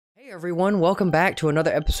Everyone, welcome back to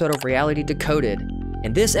another episode of Reality Decoded.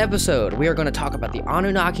 In this episode, we are going to talk about the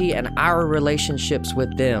Anunnaki and our relationships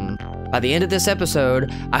with them. By the end of this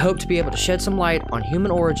episode, I hope to be able to shed some light on human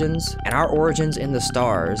origins and our origins in the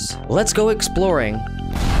stars. Let's go exploring.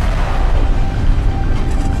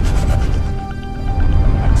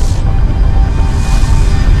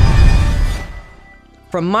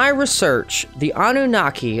 From my research, the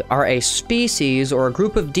Anunnaki are a species or a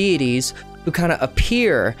group of deities who kind of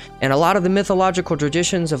appear in a lot of the mythological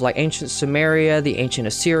traditions of like ancient Sumeria, the ancient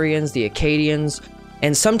Assyrians, the Akkadians,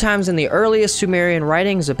 and sometimes in the earliest Sumerian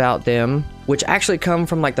writings about them, which actually come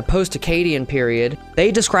from like the post-Akkadian period,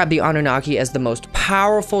 they describe the Anunnaki as the most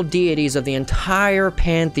powerful deities of the entire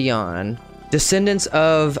pantheon, descendants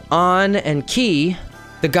of An and Ki,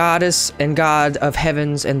 the goddess and god of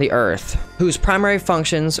heavens and the earth, whose primary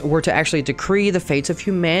functions were to actually decree the fates of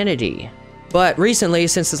humanity. But recently,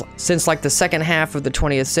 since like the second half of the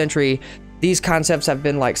 20th century, these concepts have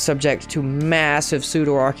been like subject to massive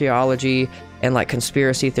pseudo-archaeology and like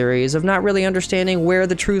conspiracy theories of not really understanding where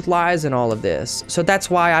the truth lies in all of this. So that's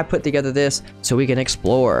why I put together this so we can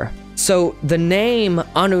explore. So the name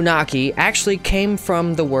Anunnaki actually came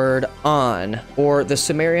from the word An, or the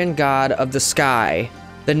Sumerian god of the sky.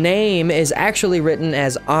 The name is actually written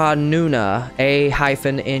as Anuna,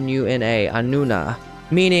 A-N-U-N-A, Anuna,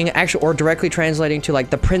 meaning actually, or directly translating to like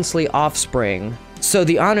the princely offspring. So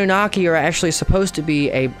the Anunnaki are actually supposed to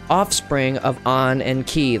be a offspring of An and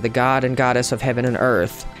Ki, the god and goddess of heaven and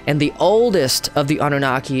earth. And the oldest of the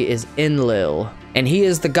Anunnaki is Enlil, and he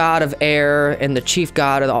is the god of air and the chief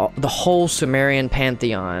god of the whole Sumerian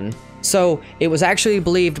pantheon. So it was actually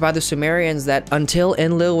believed by the Sumerians that until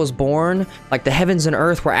Enlil was born, like the heavens and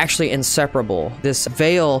earth were actually inseparable. This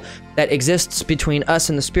veil that exists between us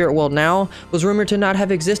and the spirit world now was rumored to not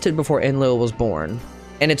have existed before Enlil was born.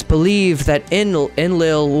 And it's believed that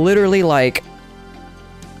Enlil literally like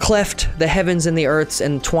cleft the heavens and the earths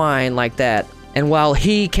in twine like that. And while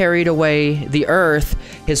he carried away the earth,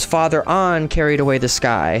 his father An carried away the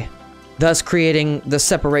sky, thus creating the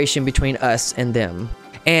separation between us and them.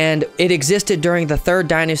 And it existed during the third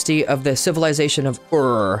dynasty of the civilization of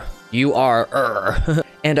Ur. U-R-Ur.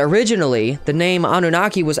 And originally, the name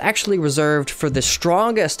Anunnaki was actually reserved for the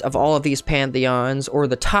strongest of all of these pantheons, or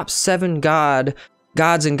the top 7 gods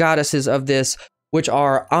and goddesses of this, which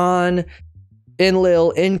are An,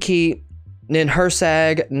 Enlil, Enki,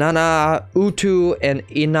 Ninhursag, Nana, Utu, and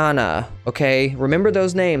Inanna. Okay, remember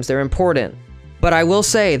those names, they're important. But I will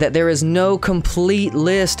say that there is no complete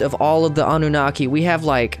list of all of the Anunnaki. We have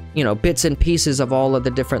like, you know, bits and pieces of all of the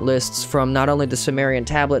different lists from not only the Sumerian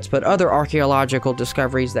tablets, but other archaeological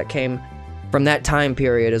discoveries that came from that time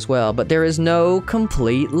period as well. But there is no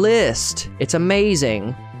complete list. It's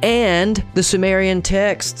amazing. And the Sumerian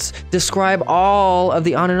texts describe all of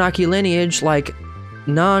the Anunnaki lineage like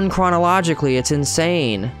non-chronologically. It's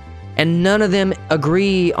insane. And none of them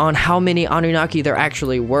agree on how many Anunnaki there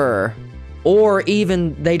actually were. Or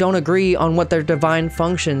even they don't agree on what their divine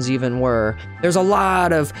functions even were. There's a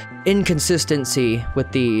lot of inconsistency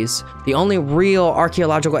with these. The only real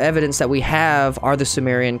archaeological evidence that we have are the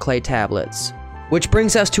Sumerian clay tablets. Which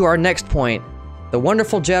brings us to our next point. The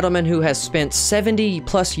wonderful gentleman who has spent 70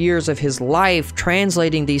 plus years of his life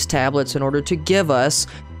translating these tablets in order to give us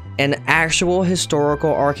an actual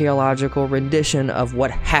historical archaeological rendition of what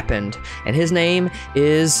happened. And his name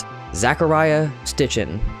is Zecharia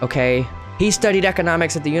Sitchin, okay? He studied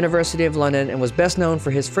economics at the University of London and was best known for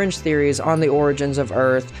his fringe theories on the origins of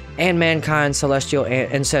Earth and mankind's celestial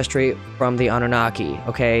ancestry from the Anunnaki,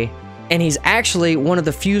 okay? And he's actually one of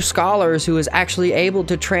the few scholars who is actually able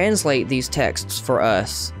to translate these texts for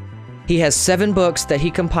us. He has 7 books that he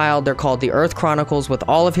compiled. They're called the Earth Chronicles with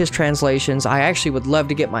all of his translations. I actually would love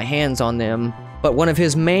to get my hands on them. But one of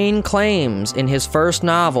his main claims in his first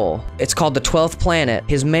novel, it's called The 12th Planet.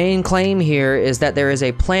 His main claim here is that there is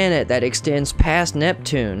a planet that extends past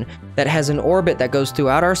Neptune that has an orbit that goes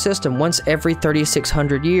throughout our system once every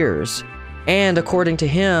 3,600 years. And according to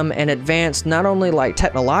him, an advanced not only like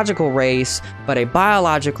technological race, but a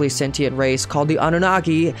biologically sentient race called the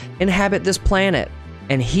Anunnaki inhabit this planet.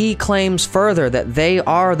 And he claims further that they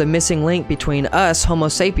are the missing link between us, Homo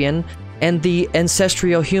sapien, and the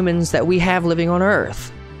ancestral humans that we have living on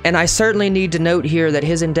Earth. And I certainly need to note here that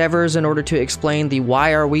his endeavors in order to explain the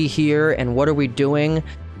why are we here and what are we doing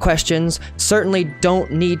questions certainly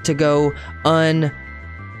don't need to go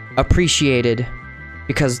unappreciated,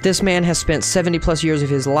 because this man has spent 70 plus years of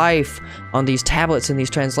his life on these tablets and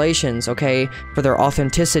these translations, okay, for their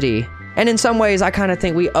authenticity. And in some ways, I kind of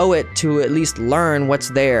think we owe it to at least learn what's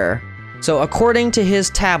there. So according to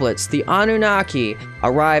his tablets, the Anunnaki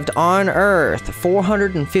arrived on Earth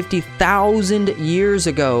 450,000 years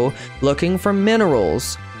ago looking for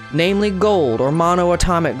minerals, namely gold or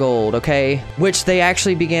monoatomic gold, okay? Which they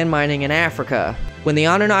actually began mining in Africa. When the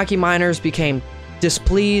Anunnaki miners became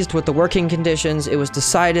displeased with the working conditions, it was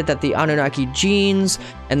decided that the Anunnaki genes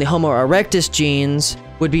and the Homo erectus genes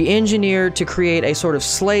would be engineered to create a sort of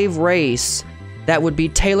slave race that would be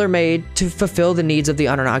tailor-made to fulfill the needs of the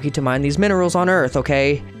Anunnaki to mine these minerals on Earth,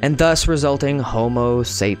 okay? And thus resulting Homo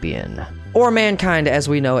sapien, or mankind as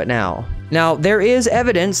we know it now. Now, there is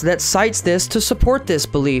evidence that cites this to support this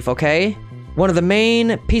belief, okay? One of the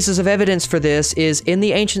main pieces of evidence for this is in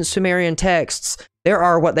the ancient Sumerian texts, there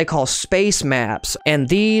are what they call space maps, and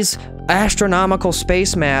these astronomical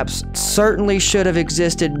space maps certainly should have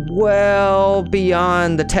existed well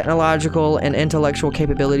beyond the technological and intellectual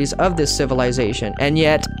capabilities of this civilization, and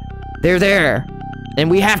yet they're there.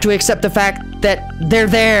 And we have to accept the fact that they're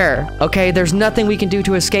there, okay? There's nothing we can do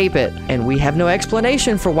to escape it, and we have no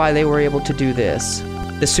explanation for why they were able to do this.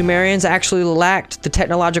 The Sumerians actually lacked the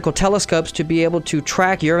technological telescopes to be able to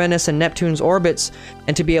track Uranus and Neptune's orbits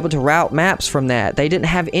and to be able to route maps from that. They didn't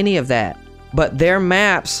have any of that. But their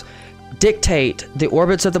maps dictate the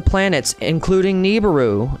orbits of the planets, including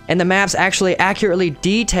Nibiru, and the maps actually accurately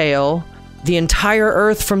detail the entire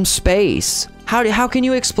Earth from space. How can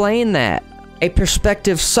you explain that? A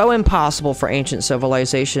perspective so impossible for ancient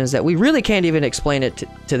civilizations that we really can't even explain it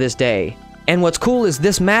to this day. And what's cool is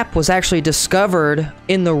this map was actually discovered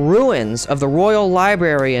in the ruins of the Royal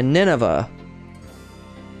Library in Nineveh.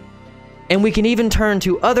 And we can even turn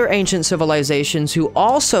to other ancient civilizations who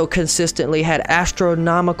also consistently had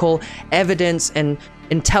astronomical evidence and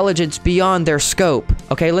intelligence beyond their scope.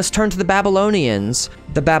 Okay, let's turn to the Babylonians.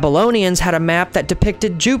 The Babylonians had a map that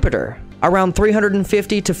depicted Jupiter around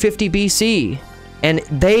 350 to 50 BC. And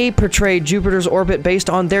they portrayed Jupiter's orbit based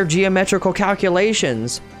on their geometrical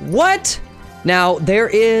calculations. What? Now, there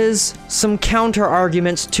is some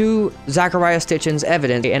counter-arguments to Zecharia Sitchin's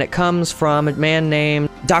evidence, and it comes from a man named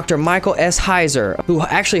Dr. Michael S. Heiser, who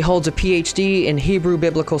actually holds a PhD in Hebrew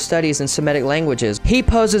Biblical Studies and Semitic languages. He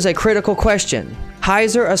poses a critical question.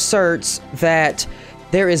 Heiser asserts that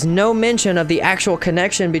there is no mention of the actual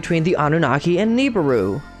connection between the Anunnaki and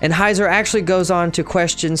Nibiru. And Heiser actually goes on to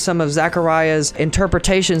question some of Zechariah's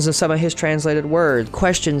interpretations of some of his translated words,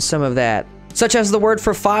 questions some of that, such as the word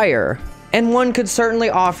for fire. And one could certainly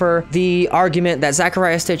offer the argument that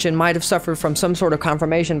Zecharia Sitchin might have suffered from some sort of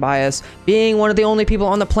confirmation bias, being one of the only people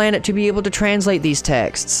on the planet to be able to translate these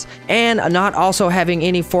texts, and not also having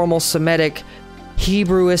any formal Semitic,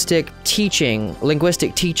 Hebrewistic teaching,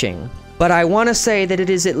 linguistic teaching. But I want to say that it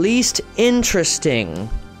is at least interesting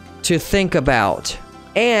to think about.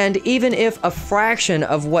 And even if a fraction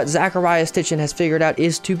of what Zecharia Sitchin has figured out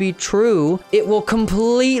is to be true, it will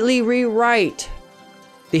completely rewrite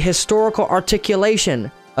the historical articulation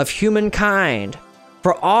of humankind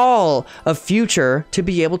for all of future to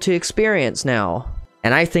be able to experience now.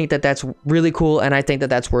 And I think that that's really cool, and I think that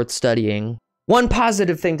that's worth studying. One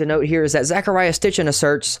positive thing to note here is that Zecharia Sitchin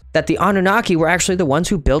asserts that the Anunnaki were actually the ones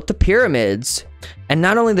who built the pyramids. And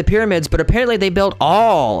not only the pyramids, but apparently they built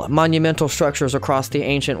all monumental structures across the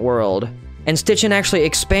ancient world. And Sitchin actually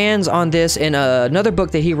expands on this in another book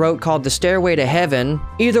that he wrote called The Stairway to Heaven.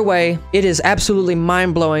 Either way, it is absolutely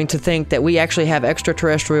mind-blowing to think that we actually have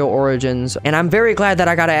extraterrestrial origins, and I'm very glad that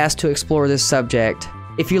I got asked to explore this subject.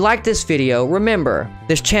 If you like this video, remember,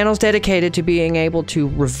 this channel is dedicated to being able to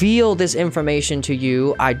reveal this information to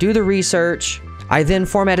you. I do the research, I then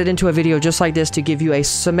format it into a video just like this to give you a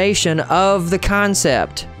summation of the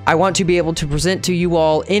concept. I want to be able to present to you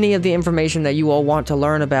all any of the information that you all want to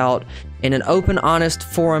learn about in an open, honest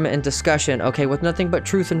forum and discussion, okay, with nothing but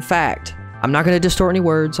truth and fact. I'm not going to distort any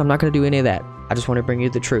words, I'm not going to do any of that. I just want to bring you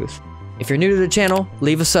the truth. If you're new to the channel,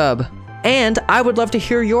 leave a sub. And I would love to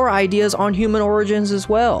hear your ideas on human origins as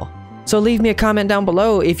well. So leave me a comment down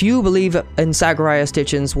below if you believe in Zecharia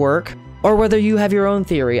Sitchin's work, or whether you have your own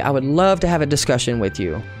theory. I would love to have a discussion with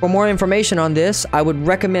you. For more information on this, I would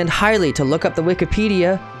recommend highly to look up the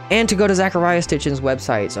Wikipedia and to go to Zecharia Sitchin's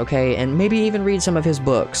websites, okay, and maybe even read some of his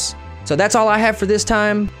books. So that's all I have for this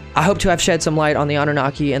time. I hope to have shed some light on the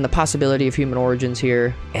Anunnaki and the possibility of human origins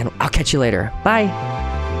here, and I'll catch you later. Bye!